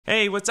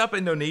Hey, what's up,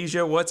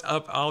 Indonesia? What's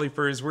up,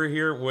 Alipers? We're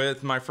here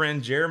with my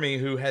friend Jeremy,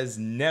 who has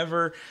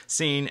never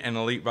seen an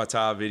Alip Ba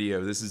Ta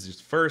video. This is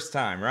his first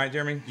time, right,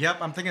 Jeremy? Yep,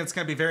 I'm thinking it's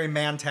going to be very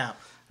man-tap.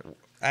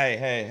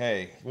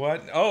 Hey.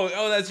 What?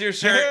 Oh, that's your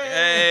shirt.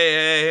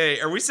 Hey.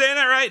 Are we saying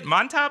that right?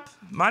 Montop?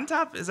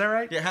 Montop? Is that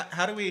right? Yeah,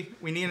 how do we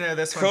need to know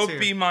this one too.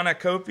 Kopi,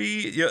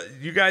 Monakopi.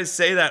 You guys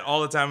say that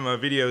all the time in my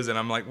videos, and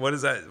I'm like, what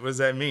does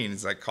that mean?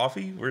 It's like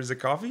coffee? Where's the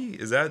coffee?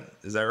 Is that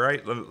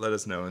right? Let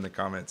us know in the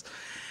comments.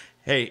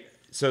 Hey,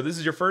 so this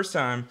is your first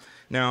time.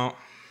 Now,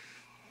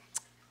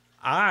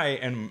 I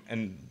am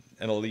an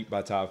Alip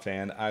Ba Ta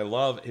fan. I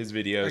love his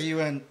videos. Are you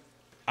an...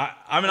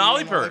 I'm an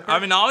Oliper.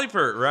 I'm an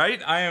Oliper,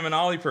 right? I am an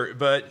Oliper.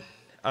 But,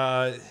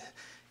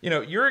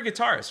 you're a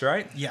guitarist,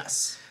 right?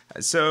 Yes.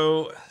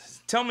 So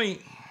tell me,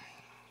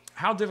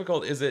 how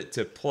difficult is it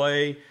to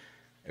play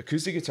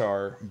acoustic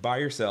guitar by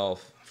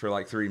yourself for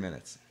like 3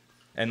 minutes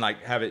and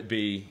like have it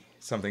be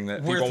something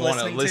that people want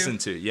to listen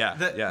to?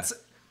 Yeah.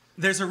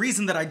 There's a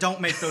reason that I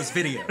don't make those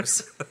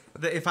videos.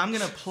 That if I'm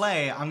going to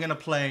play, I'm going to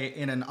play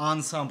in an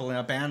ensemble, in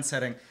a band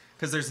setting,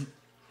 because there's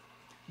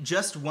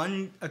just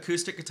one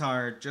acoustic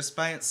guitar just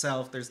by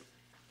itself. There's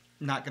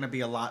not going to be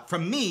a lot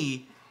from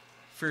me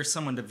for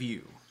someone to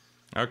view.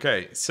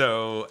 Okay,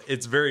 so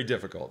it's very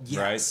difficult,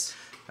 right?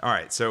 All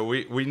right, so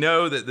we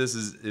know that this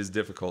is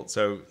difficult.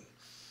 So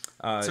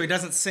he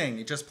doesn't sing,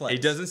 he just plays. He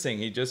doesn't sing,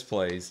 he just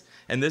plays.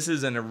 And this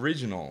is an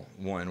original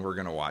one we're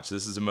going to watch.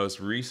 This is the most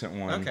recent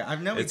one. Okay, I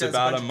know it's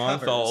about a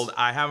month old.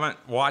 I haven't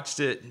watched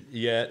it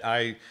yet.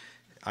 I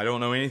don't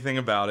know anything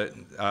about it.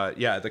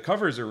 Yeah, the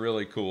covers are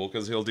really cool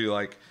because he'll do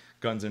like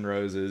Guns N'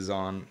 Roses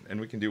on,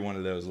 and we can do one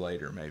of those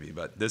later maybe.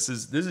 But this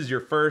is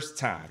your first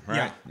time,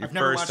 right? Yeah, I've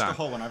never watched the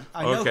whole one.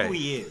 I know who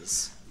he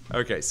is.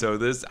 Okay, so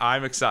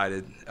I'm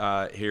excited.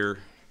 Here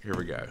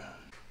we go.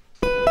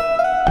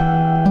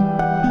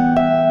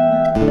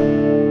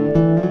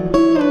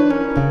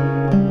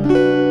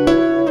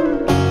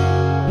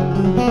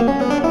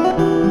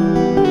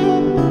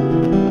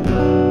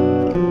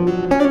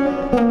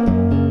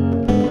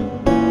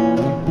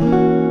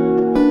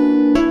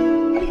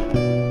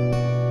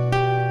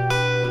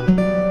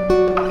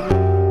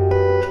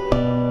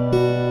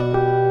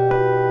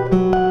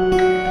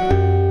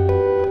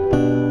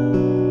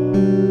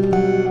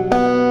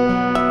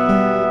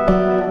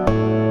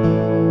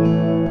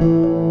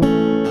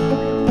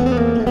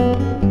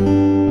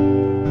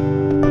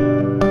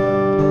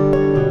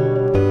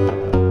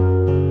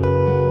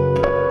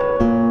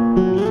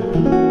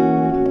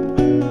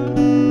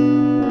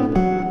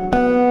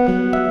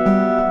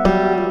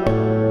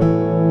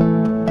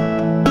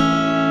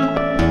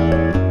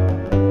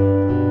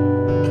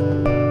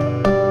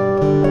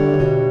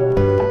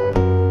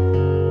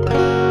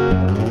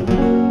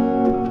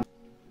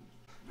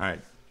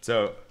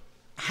 So,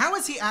 how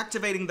is he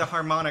activating the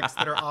harmonics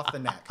that are off the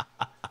neck?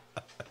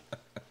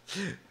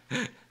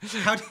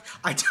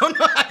 I don't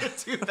know how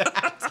to do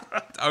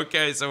that.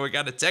 Okay, so we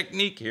got a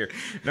technique here.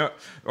 No,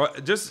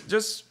 just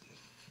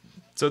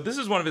so this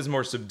is one of his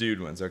more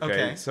subdued ones.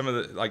 Okay, some of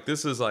the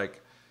this is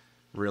like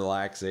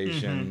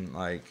relaxation. Mm-hmm.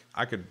 Like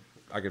I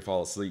could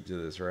fall asleep to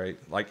this, right?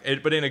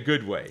 But in a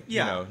good way.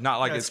 Yeah, not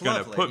like it's gonna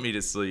lovely. put me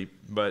to sleep,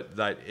 but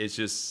that it's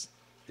just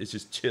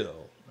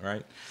chill,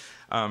 right?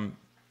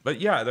 But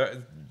yeah,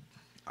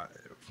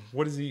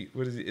 what is he?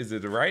 Is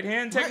it a right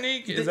hand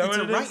technique? Is that what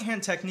it is? It's a right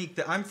hand technique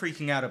that I'm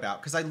freaking out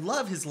about because I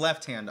love his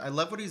left hand. I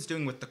love what he's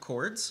doing with the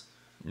chords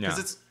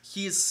because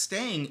he is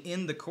staying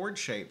in the chord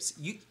shapes.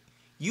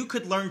 You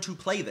could learn to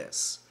play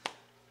this,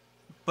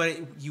 but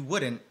you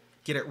wouldn't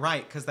get it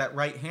right because that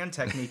right hand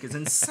technique is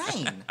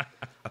insane.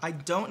 I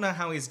don't know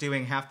how he's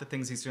doing half the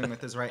things he's doing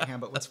with his right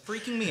hand, but what's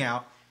freaking me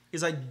out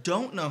is I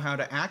don't know how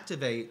to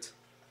activate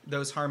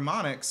those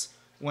harmonics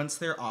once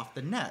they're off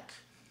the neck.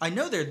 I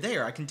know they're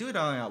there. I can do it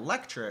on an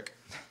electric,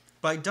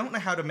 but I don't know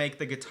how to make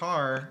the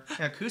guitar,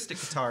 an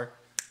acoustic guitar,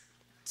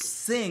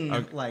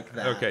 sing like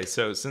that. Okay,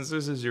 so since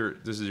this is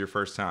your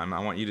first time, I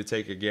want you to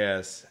take a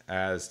guess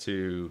as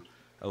to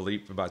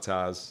Alip Ba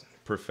Ta's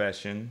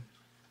profession,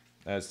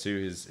 as to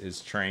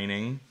his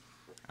training.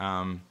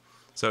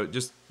 So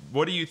just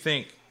what do you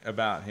think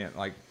about him?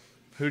 Like,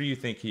 who do you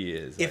think he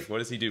is? Like, what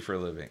does he do for a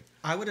living?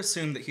 I would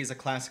assume that he's a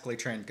classically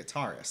trained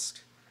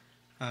guitarist.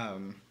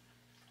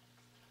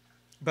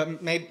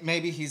 But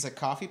maybe he's a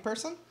coffee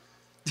person?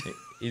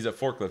 He's a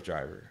forklift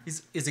driver.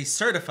 Is he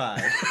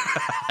certified?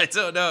 I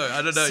don't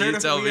know. You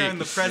tell me. We are in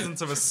the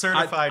presence of a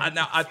certified.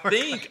 I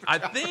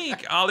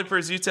think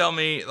Olipers, you tell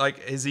me.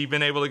 Like, has he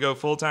been able to go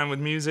full time with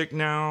music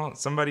now?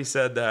 Somebody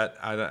said that.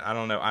 I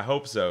don't know. I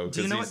hope so.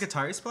 Do you know what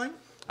guitar he's playing?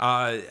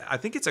 I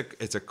think it's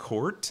a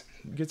Cort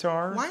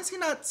guitar. Why is he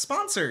not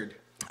sponsored?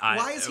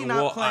 Why is he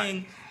not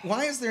playing?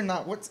 Why is there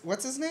not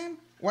what's his name?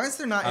 Why is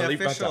there not an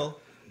official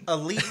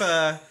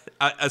Alip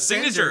a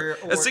signature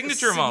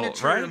model,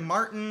 right?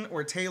 Martin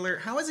or Taylor.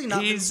 How is he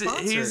not been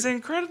sponsored? He's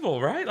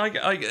incredible, right? Like,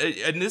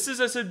 and this is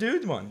a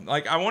subdued one.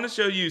 Like, I want to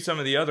show you some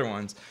of the other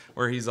ones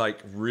where he's like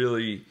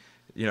really,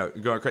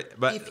 going crazy.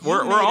 But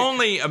we're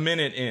only a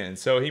minute in,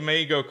 so he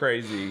may go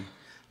crazy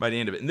by the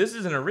end of it. And this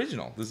is an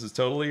original. This is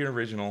totally an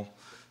original.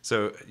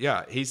 So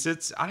yeah, he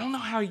sits. I don't know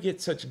how he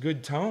gets such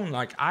good tone.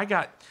 Like I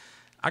got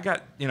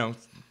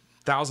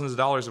thousands of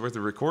dollars worth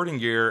of recording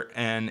gear,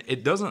 and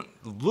it doesn't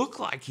look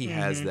like he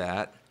has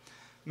that.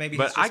 Maybe,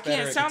 but I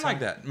can't sound like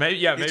that.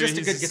 Maybe maybe he's just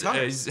a good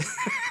guitarist.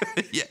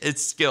 Yeah,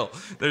 it's skill.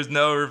 There's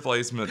no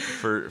replacement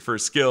for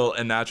skill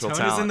and natural Tone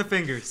talent. is in the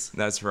fingers.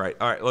 That's right.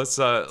 All right, let's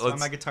why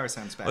my guitar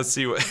sounds bad. Let's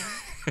see what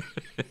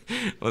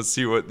let's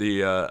see what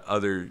the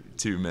other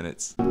 2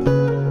 minutes.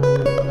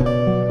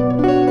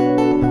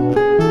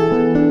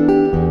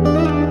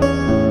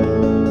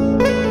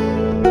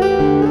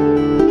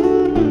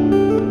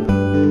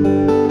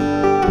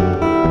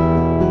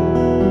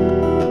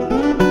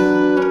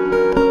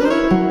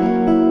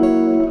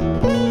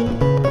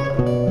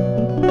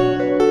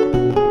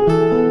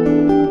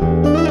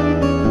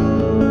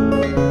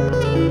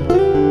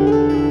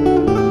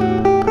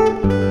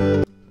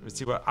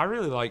 I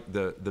really like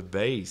the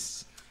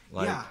bass.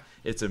 Like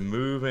it's a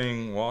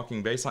moving,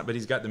 walking bass line, but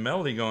he's got the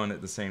melody going at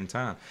the same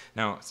time.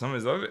 Now, some of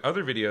his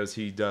other videos,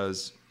 he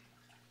does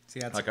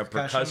like a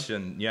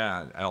percussion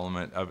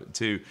element of it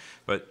too.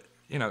 But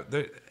you know,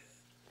 the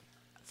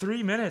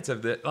 3 minutes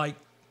of that, like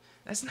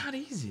that's not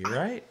easy,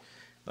 right?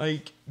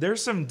 Like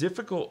there's some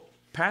difficult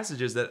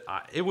passages that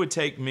it would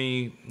take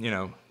me,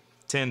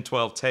 10,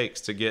 12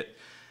 takes to get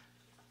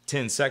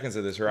 10 seconds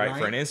of this right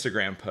for an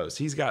Instagram post.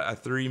 He's got a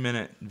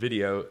 3-minute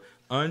video,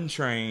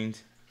 untrained.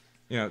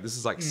 This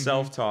is like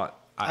self-taught.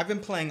 I've been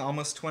playing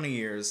almost 20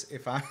 years.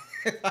 If I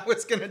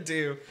was gonna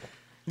do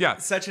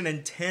such an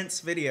intense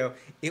video,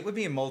 it would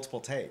be in multiple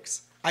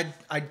takes.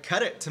 I'd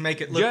cut it to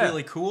make it look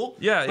really cool.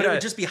 But it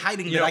would just be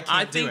hiding that I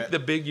can't do it. I think the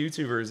big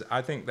YouTubers,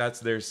 I think that's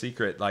their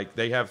secret. Like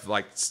they have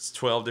like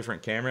 12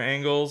 different camera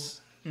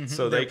angles,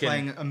 so They're they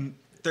can playing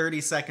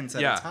 30 seconds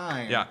at a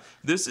time. Yeah,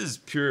 this is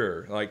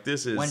pure. Like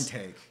this is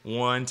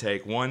one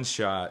take, one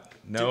shot,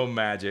 no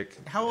magic,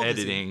 how old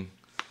editing. Is he?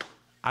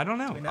 I don't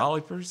know.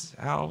 Alipers,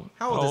 how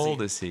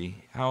old is he?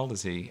 How old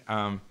is he?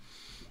 All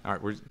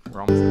right, we're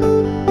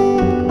almost.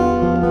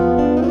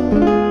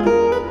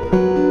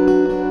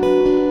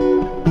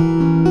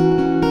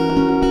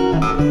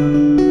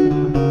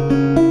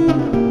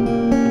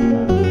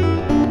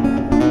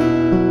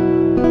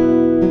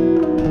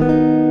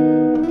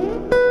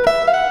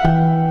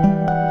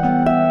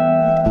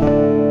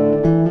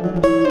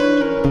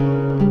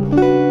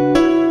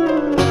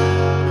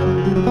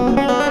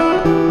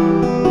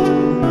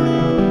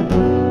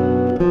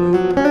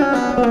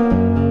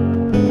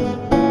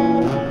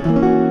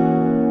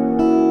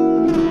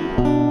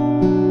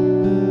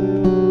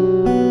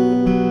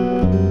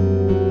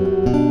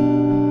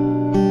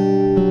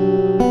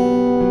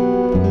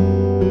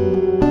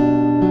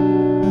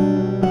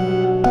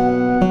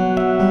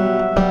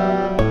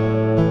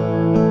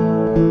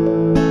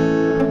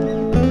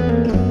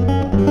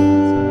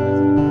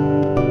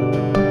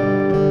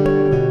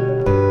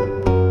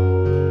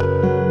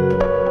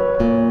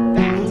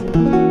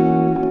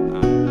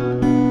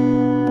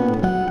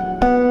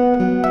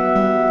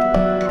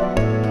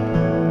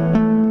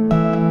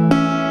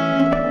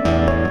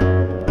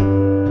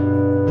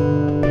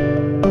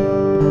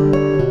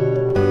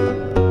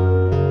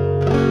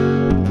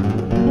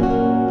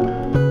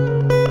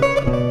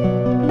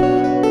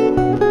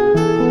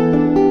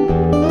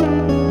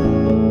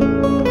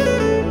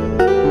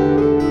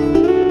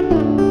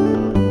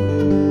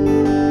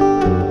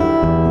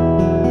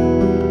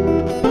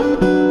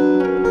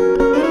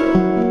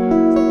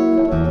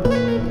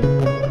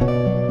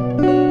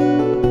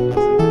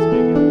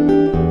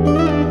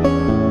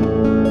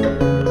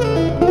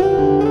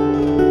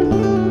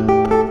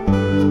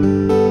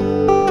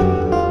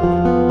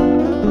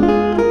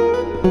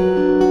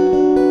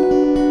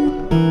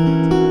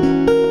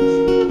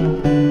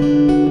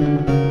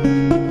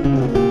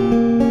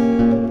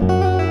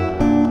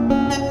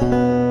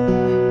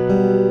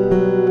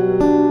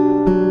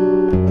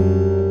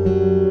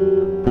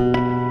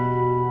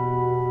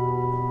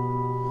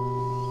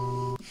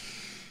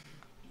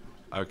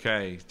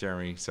 Okay,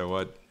 Jeremy. So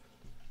what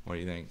do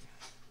you think?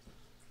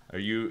 Are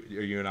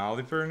you an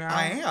Oliver now?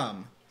 I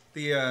am.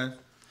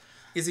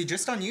 Is he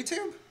just on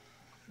YouTube?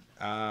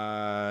 We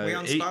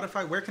on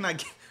Spotify? Where can I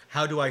get,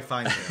 how do I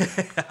find him?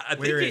 I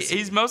think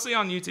he's mostly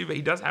on YouTube, but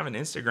he does have an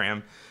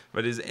Instagram,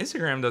 but his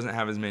Instagram doesn't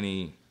have as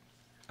many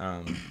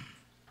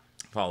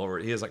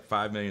followers. He has like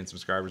 5 million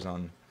subscribers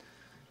on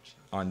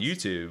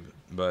YouTube,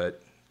 but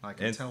I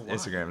can tell why.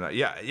 Instagram.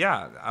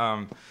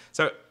 Yeah.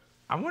 So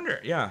I wonder,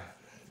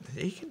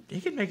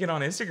 he could make it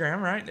on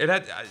Instagram, right?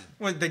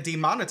 Well, they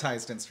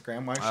demonetized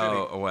Instagram. Why should he?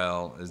 Oh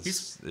well,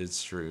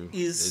 it's true.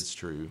 It's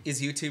true.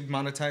 Is YouTube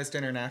monetized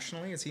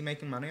internationally? Is he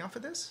making money off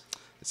of this?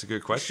 It's a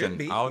good question.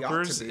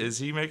 Olipers, is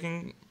he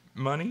making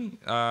money?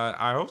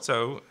 I hope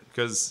so,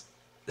 because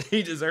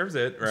he deserves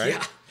it, right?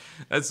 Yeah.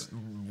 That's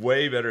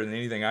way better than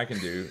anything I can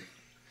do.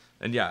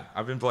 And yeah,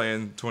 I've been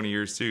playing 20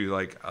 years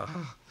too.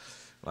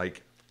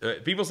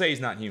 People say he's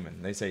not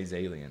human. They say he's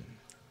alien.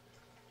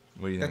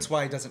 What do you think? That's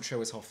why he doesn't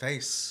show his whole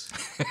face.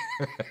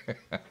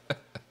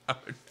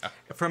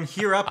 From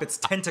here up, it's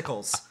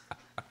tentacles.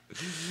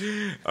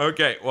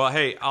 Okay, well,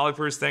 hey,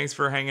 Olipers, thanks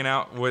for hanging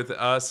out with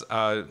us.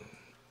 Let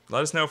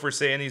us know if we're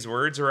saying these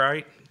words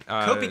right.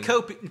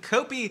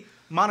 Kopi,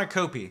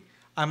 monocopi.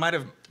 I might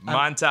have...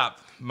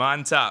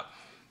 Montop.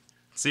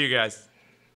 See you guys.